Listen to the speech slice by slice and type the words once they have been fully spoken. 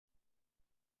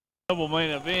double main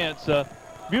events.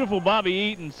 Beautiful Bobby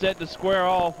Eaton set to square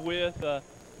off with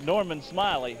Norman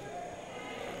Smiley.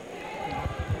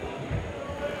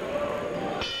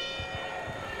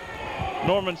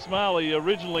 Norman Smiley,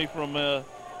 originally from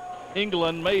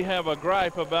England, may have a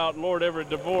gripe about Lord Everett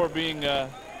DeVore being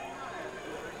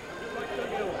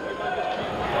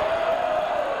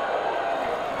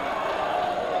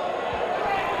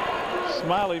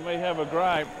Smiley may have a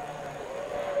gripe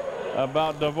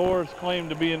about DeVore's claim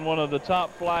to being one of the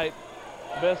top flight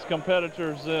best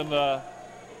competitors in that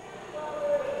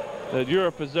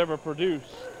Europe has ever produced.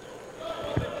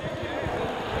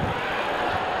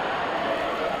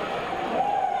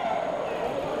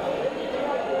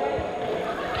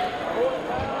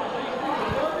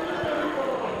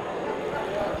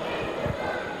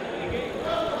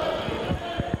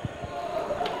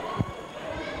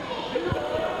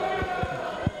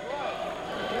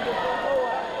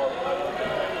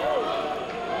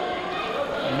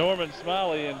 Norman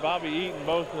Smiley and Bobby Eaton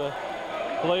both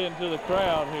play into the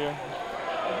crowd here.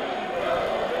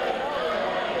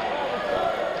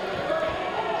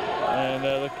 And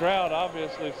the crowd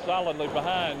obviously solidly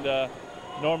behind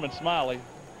Norman Smiley.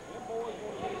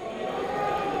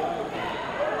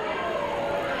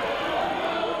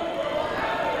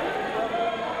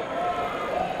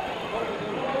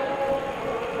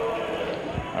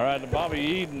 All right, Bobby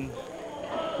Eaton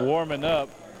warming up.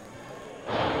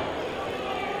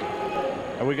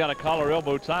 And we got a collar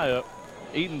elbow tie up.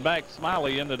 Eaton back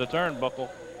Smiley into the turnbuckle.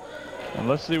 And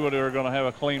let's see whether we're going to have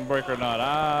a clean break or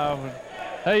not.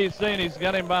 Hey, he's saying he's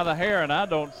got him by the hair, and I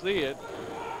don't see it.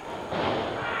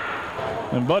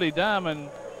 And Buddy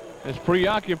Diamond is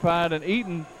preoccupied, and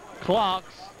Eaton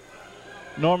clocks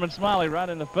Norman Smiley right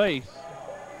in the face.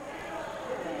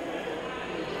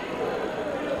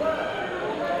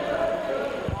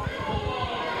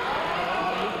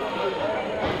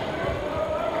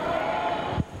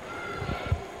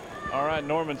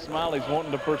 Norman Smiley's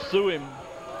wanting to pursue him.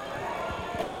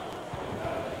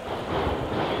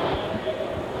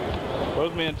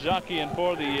 Both men jockeying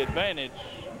for the advantage.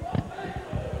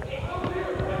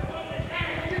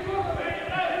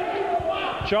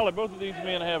 Charlie, both of these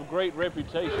men have great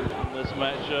reputations in this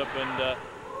matchup, and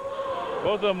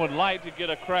both of them would like to get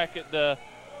a crack at the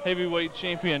heavyweight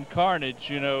champion Carnage,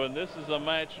 you know, and this is a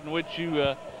match in which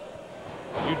you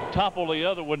topple the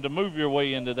other one to move your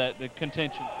way into that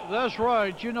contention. That's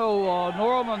right. You know,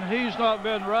 Norman, he's not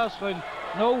been wrestling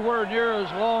nowhere near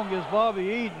as long as Bobby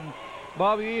Eaton.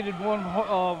 Bobby Eaton won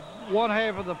one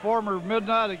half of the former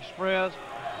Midnight Express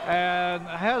and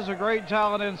has a great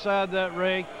talent inside that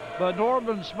ring. But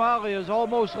Norman Smiley is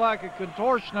almost like a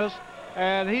contortionist,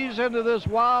 and he's into this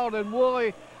wild and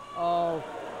woolly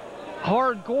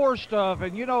hardcore stuff,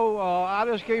 and you know, I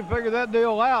just can't figure that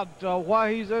deal out,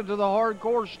 why he's into the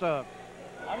hardcore stuff.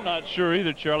 I'm not sure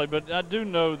either, Charlie, but I do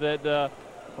know that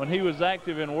when he was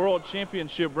active in World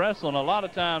Championship Wrestling, a lot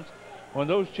of times when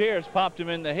those chairs popped him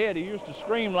in the head, he used to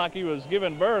scream like he was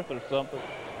giving birth or something.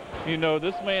 You know,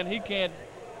 this man,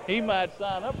 he might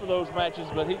sign up for those matches,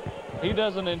 but he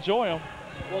doesn't enjoy them.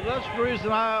 Well, that's the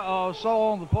reason I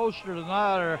saw on the poster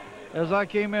tonight, as I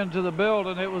came into the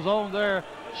building, it was on there,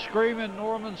 Screaming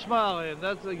Norman Smiley, and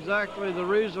that's exactly the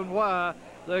reason why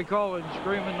they call him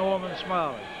Screaming Norman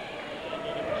Smiley.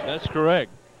 That's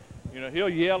correct. You know, he'll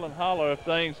yell and holler if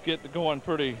things get to going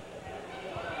pretty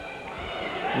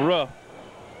rough.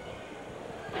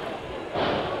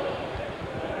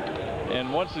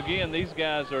 And once again, these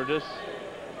guys are just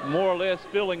more or less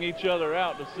filling each other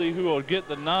out to see who will get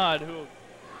the nod, who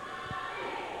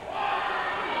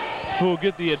will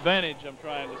get the advantage, I'm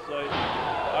trying to say.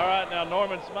 All right, now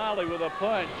Norman Smiley with a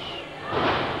punch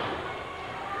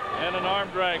and an arm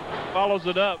drag, follows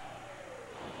it up.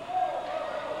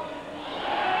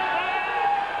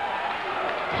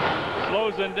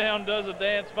 Slows him down, does a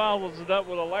dance, follows it up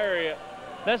with a lariat.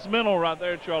 That's mental right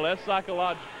there, Charlie. That's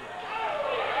psychological.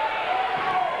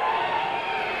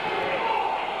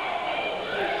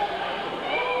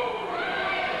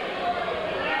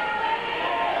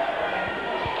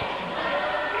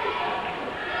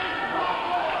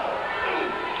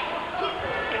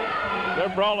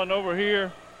 They're brawling over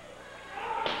here,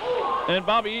 and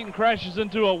Bobby Eaton crashes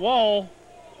into a wall.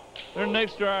 They're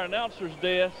next to our announcer's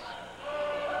desk.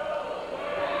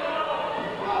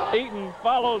 Eaton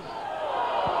follows,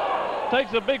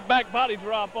 takes a big back body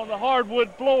drop on the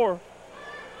hardwood floor.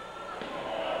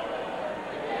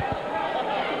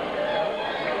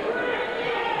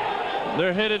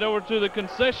 They're headed over to the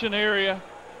concession area,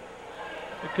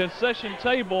 the concession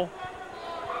table.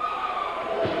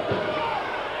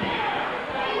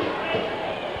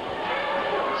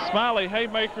 Smiley,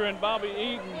 haymaker, and Bobby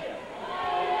Eaton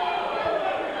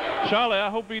Charlie, I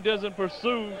hope he doesn't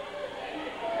pursue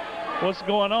what's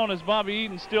going on as Bobby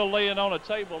Eaton still laying on a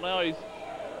table. Now he's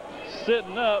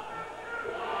sitting up.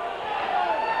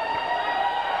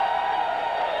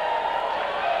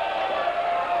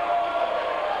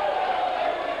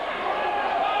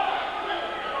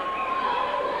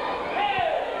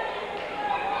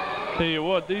 Tell you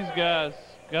what, these guys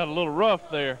got a little rough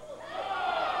there.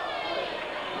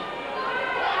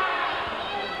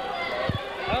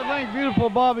 I think beautiful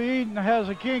Bobby Eaton has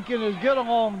a kink in his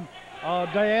get-along,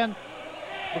 Dan,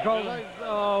 because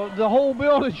the whole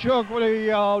building shook when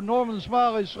Norman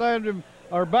Smiley slammed him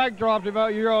or backdropped him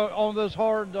out here on this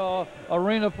hard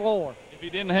arena floor. If he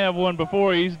didn't have one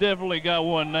before, he's definitely got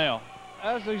one now.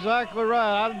 That's exactly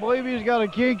right. I believe he's got a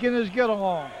kink in his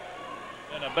get-along.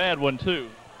 And a bad one, too.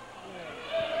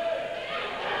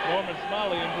 Norman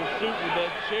Smiley in pursuit with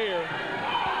that chair.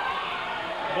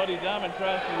 Buddy Diamond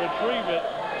tries to retrieve it.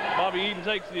 Bobby Eaton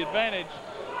takes the advantage.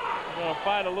 He's going to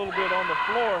fight a little bit on the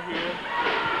floor here.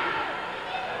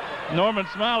 Norman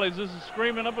Smiley's just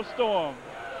screaming up a storm.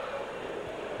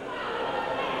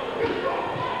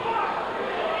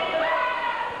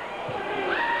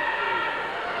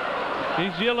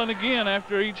 He's yelling again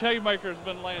after each haymaker has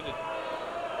been landed.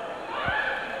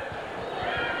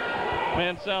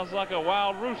 Man sounds like a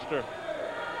wild rooster.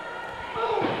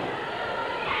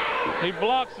 He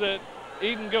blocks it.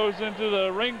 Eaton goes into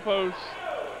the ring post.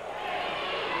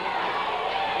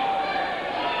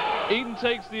 Eaton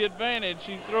takes the advantage.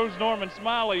 He throws Norman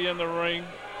Smiley in the ring.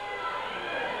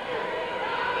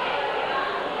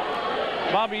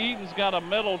 Bobby Eaton's got a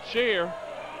metal chair.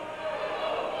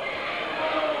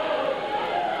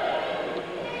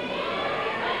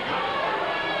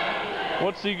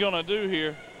 What's he gonna do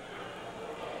here?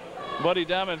 Buddy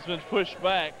Diamond's been pushed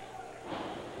back.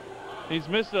 He's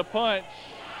missed a punch.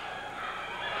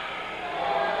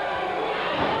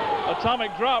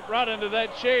 Atomic drop right into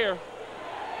that chair.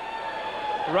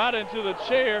 Right into the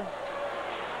chair.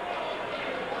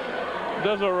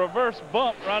 Does a reverse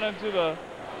bump right into the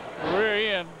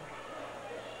rear end.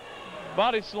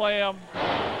 Body slam.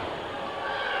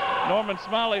 Norman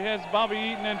Smiley has Bobby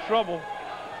Eaton in trouble.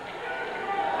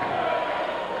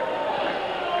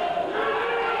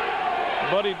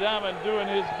 Buddy Diamond doing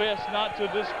his best not to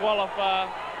disqualify.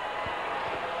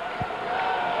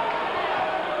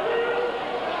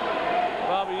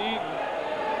 Bobby Eaton.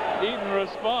 Eaton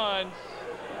responds.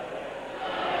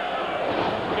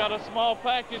 Got a small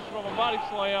package from a body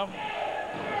slam.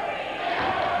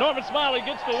 Norman Smiley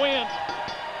gets the win.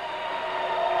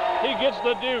 He gets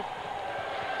the Duke.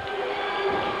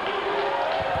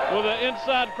 With an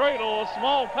inside cradle, a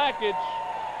small package.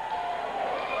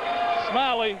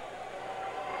 Smiley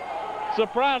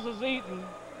surprises Eaton,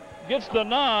 gets the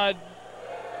nod.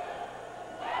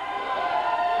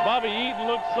 Bobby Eaton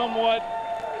looks somewhat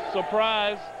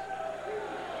surprised.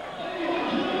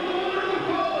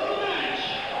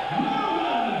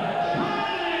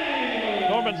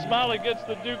 Norman Smiley gets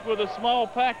the Duke with a small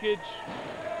package.